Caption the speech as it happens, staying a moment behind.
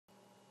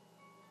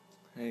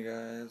Hey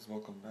guys,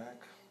 welcome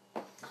back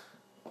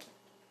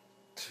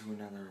to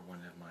another one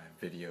of my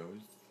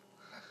videos.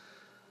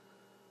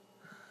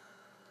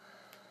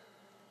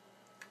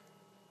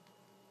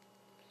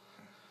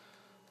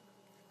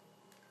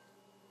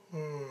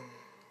 I'm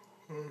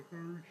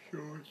so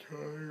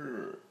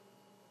tired.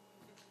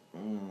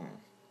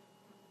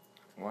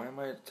 Why am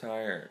I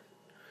tired?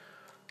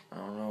 I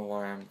don't know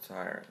why I'm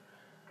tired.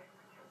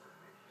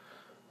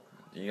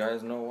 Do you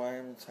guys know why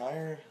I'm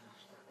tired?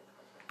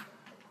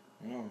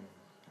 No.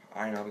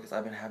 I know, because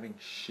I've been having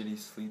shitty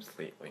sleeps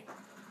lately.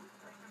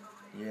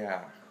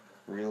 Yeah,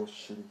 real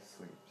shitty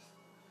sleeps.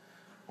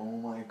 Oh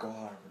my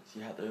god,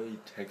 you have to really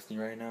text me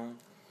right now?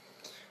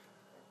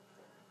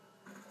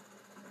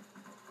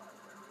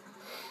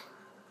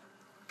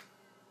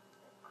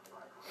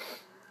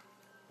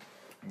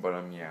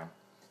 But yeah.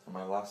 In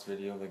my last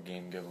video, the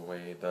game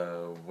giveaway,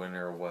 the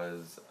winner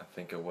was, I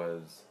think it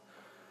was,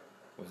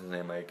 what's his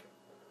name, like,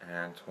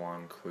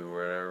 Antoine Clue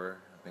or whatever.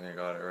 I think I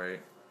got it right.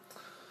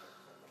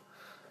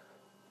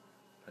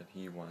 But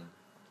he won.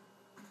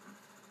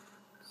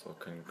 So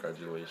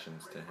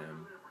congratulations to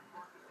him.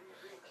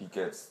 He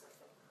gets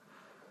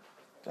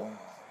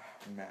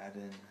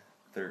Madden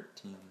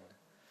 13.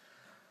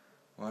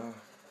 Wow.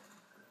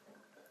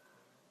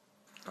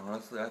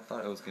 Honestly, I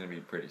thought it was gonna be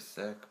pretty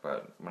sick,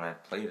 but when I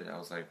played it, I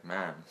was like,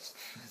 man, this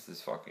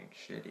is fucking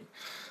shitty.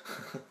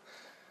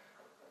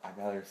 I'd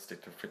rather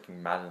stick to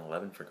freaking Madden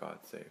 11 for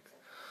God's sake.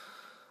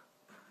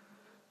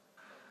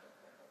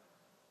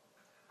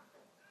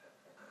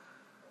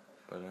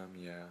 But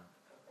yeah,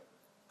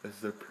 this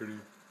is a pretty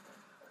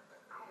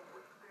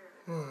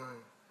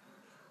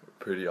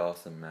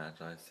awesome match,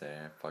 I say.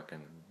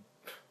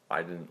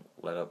 I didn't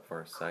let up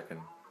for a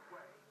second.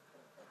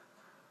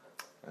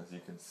 As you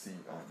can see,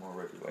 I'm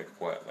already like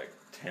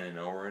 10-0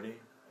 already?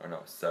 Or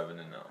no,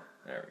 7-0.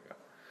 There we go.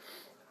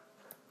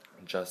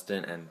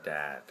 Justin and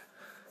Dad.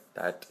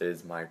 That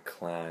is my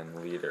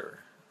clan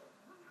leader.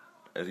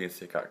 As you can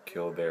see, I got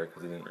killed there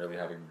because he didn't really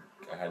have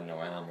I had no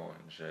ammo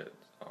and shit.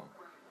 So.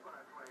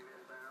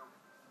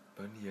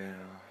 But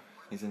yeah,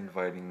 he's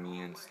inviting me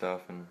and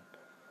stuff, and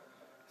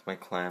he's my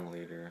clan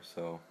leader.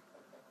 So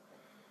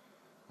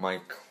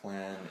my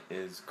clan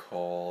is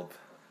called.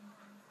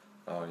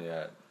 Oh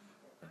yeah,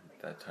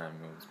 that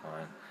time it was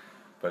mine,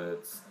 but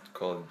it's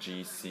called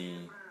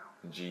GC,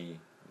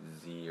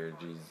 GZ or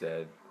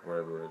GZ,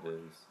 whatever it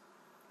is.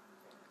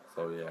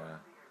 So yeah,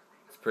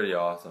 it's pretty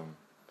awesome.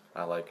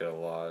 I like it a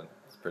lot.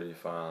 It's pretty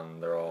fun.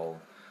 They're all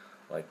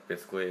like,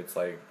 basically it's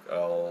like an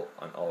all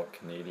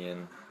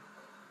Canadian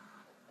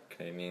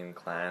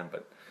clan,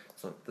 but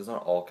there's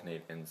not all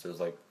Canadians. There's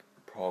like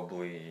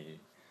probably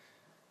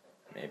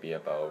maybe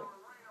about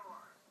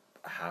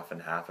half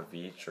and half of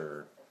each,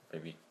 or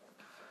maybe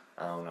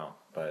I don't know.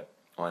 But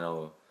I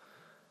know.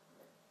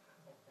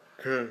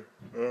 Oh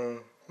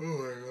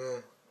my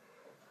god.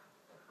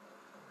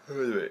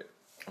 Wait.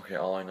 Okay,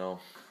 all I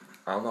know.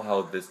 I don't know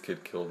how this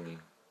kid killed me.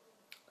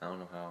 I don't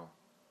know how.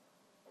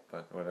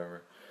 But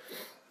whatever.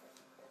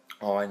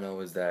 All I know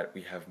is that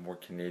we have more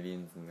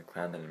Canadians in the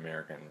clan than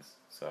Americans.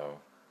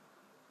 So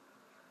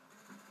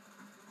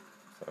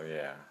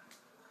yeah.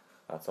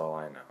 That's all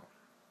I know.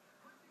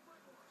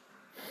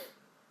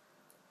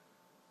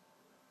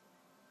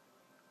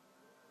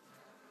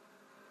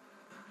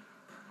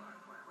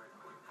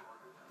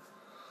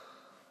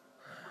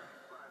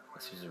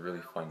 This was a really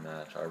fun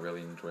match. I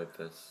really enjoyed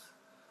this.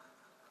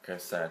 Like I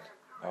said,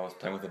 I was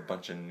playing with a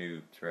bunch of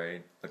noobs,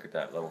 right? Look at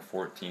that, level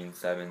 14,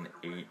 7,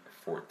 8,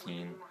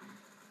 14,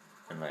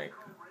 and like,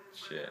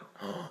 shit.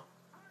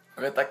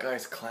 Look at that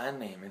guy's clan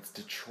name, it's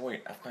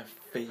Detroit. That's my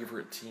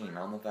favorite team. I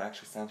don't know if that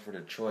actually stands for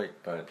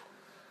Detroit, but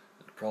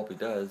it probably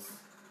does.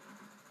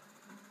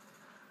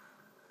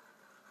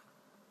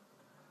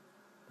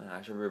 Man,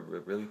 I should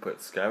really put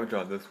Scavenger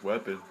on this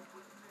weapon.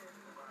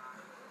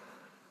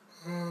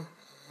 Oh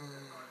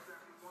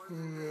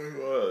my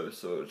god, I'm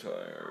so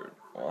tired.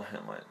 Oh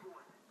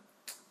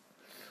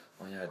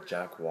yeah,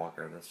 Jack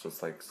Walker. That's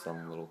just like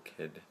some little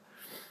kid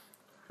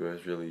who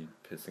is really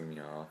pissing me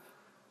off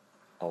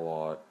a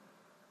lot.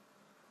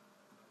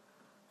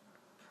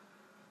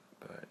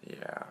 But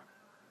yeah,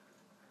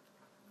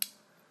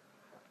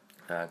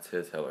 that's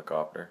his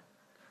helicopter.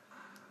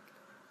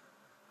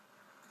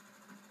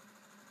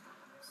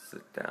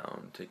 Sit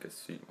down, take a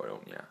seat, why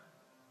don't ya?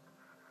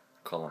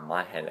 Call him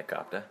my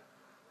helicopter,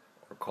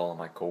 or call him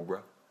my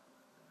Cobra.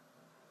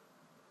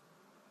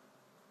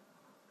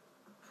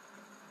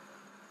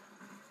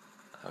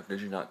 How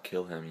did you not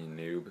kill him, you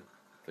noob?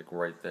 Like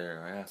right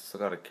there. I still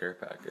got a care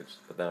package,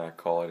 but then I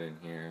call it in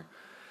here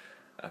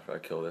after I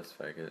kill this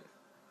faggot.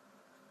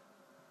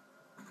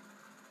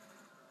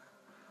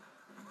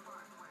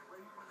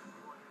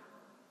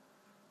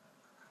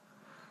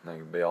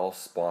 Like they all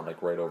spawned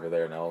like right over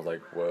there, and I was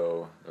like,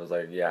 whoa. It was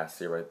like, yeah,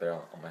 see right there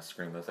on my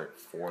screen. There's like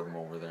 4 of them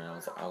over there,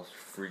 and I was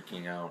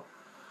freaking out.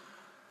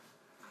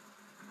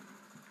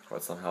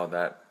 But somehow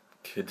that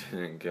kid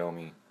didn't kill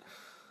me.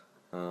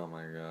 Oh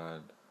my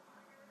god.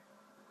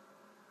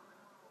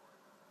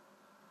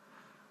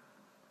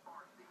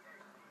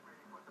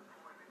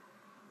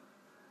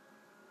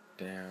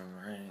 damn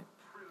right.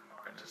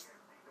 I just.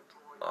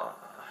 Uh,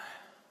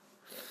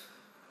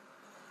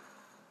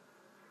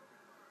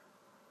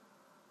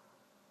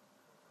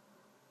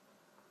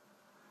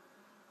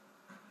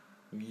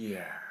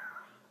 yeah.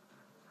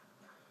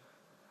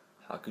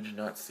 How could you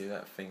not see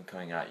that thing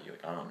coming at you?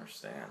 Like, I don't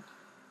understand.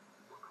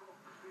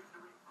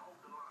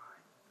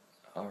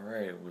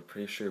 Alright, we're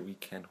pretty sure we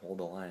can hold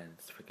the line.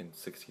 It's freaking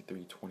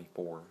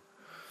 63-24.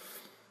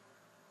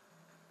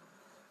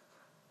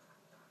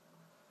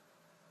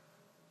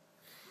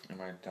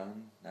 Am I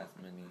done? That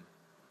many?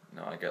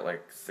 No, I get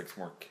like 6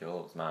 more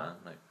kills, man.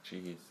 Like,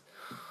 jeez.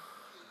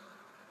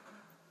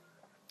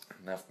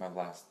 And that's my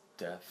last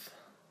death.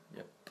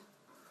 Yep.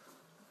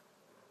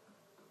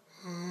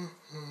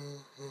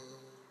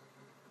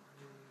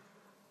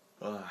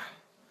 Ugh.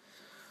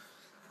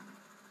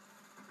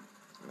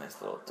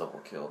 Nice little double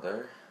kill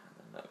there.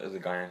 There's a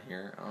guy in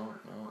here. Oh,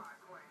 no.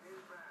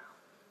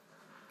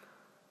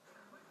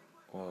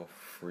 Whoa,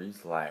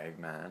 freeze lag,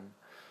 man.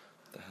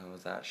 What the hell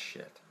is that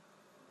shit?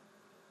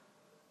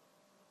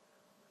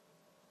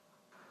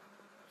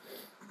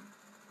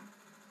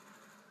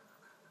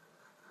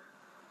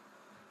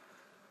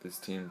 This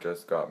team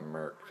just got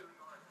murked.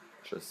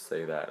 Just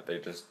say that. They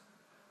just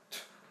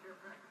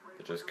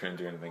couldn't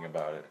do anything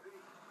about it.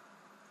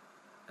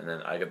 And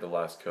then I get the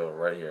last kill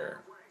right here.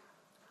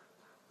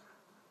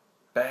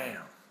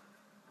 Bam!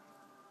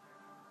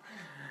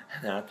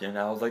 And then at the end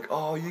I was like,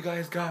 oh, you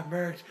guys got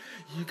murked.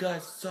 You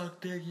guys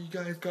suck dick. You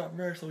guys got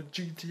murked. So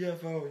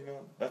GTFO, you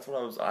know. That's what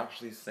I was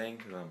actually saying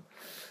to them.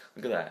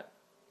 Look at that.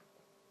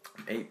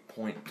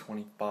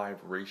 8.25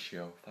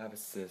 ratio, 5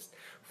 assists,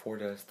 4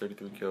 deaths,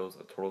 33 kills,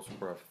 a total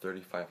score of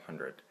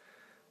 3,500.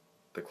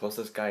 The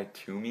closest guy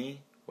to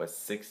me was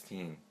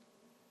 16.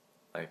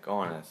 Like,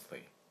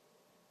 honestly.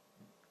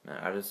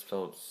 Man, I just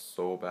felt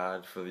so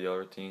bad for the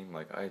other team.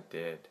 Like, I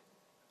did.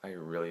 I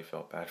really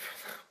felt bad for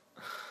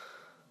them.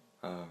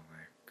 Oh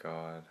my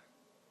god.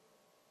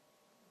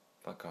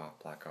 Fuck off,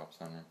 Black Ops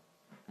Hunter.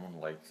 No one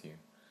likes you.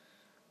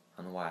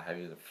 I don't know why I have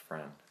you as a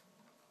friend.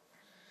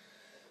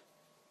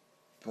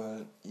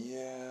 But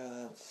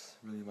yeah, that's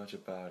really much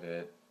about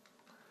it.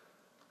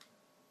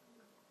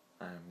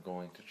 I'm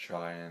going to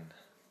try and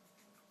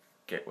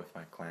get with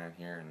my clan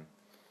here, and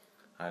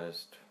I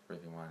just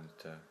really wanted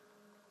to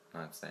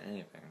not say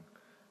anything,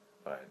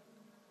 but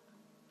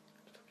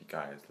just hope you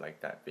guys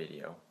like that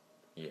video.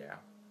 Yeah.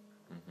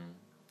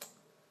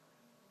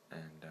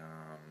 And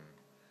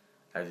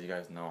as you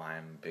guys know,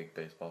 I'm a big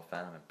baseball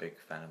fan. I'm a big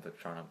fan of the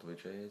Toronto Blue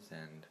Jays,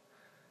 and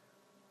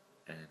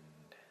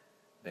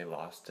they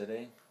lost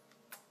today.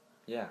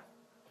 Yeah,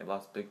 they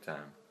lost big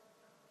time.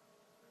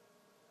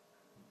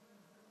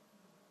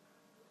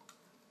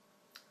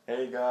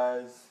 Hey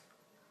guys!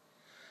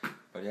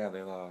 But yeah,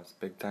 they lost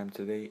big time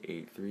today,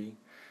 8-3.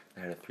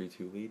 They had a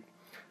 3-2 lead.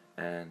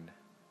 And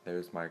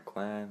there's my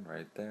clan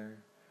right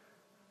there.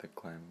 The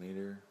clan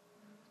leader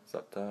is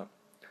up top.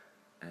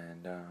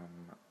 And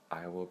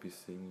I will be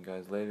seeing you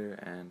guys later,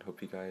 and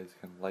hope you guys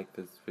can like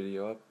this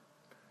video up,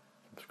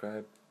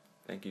 subscribe.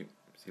 Thank you.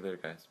 See you later,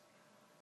 guys.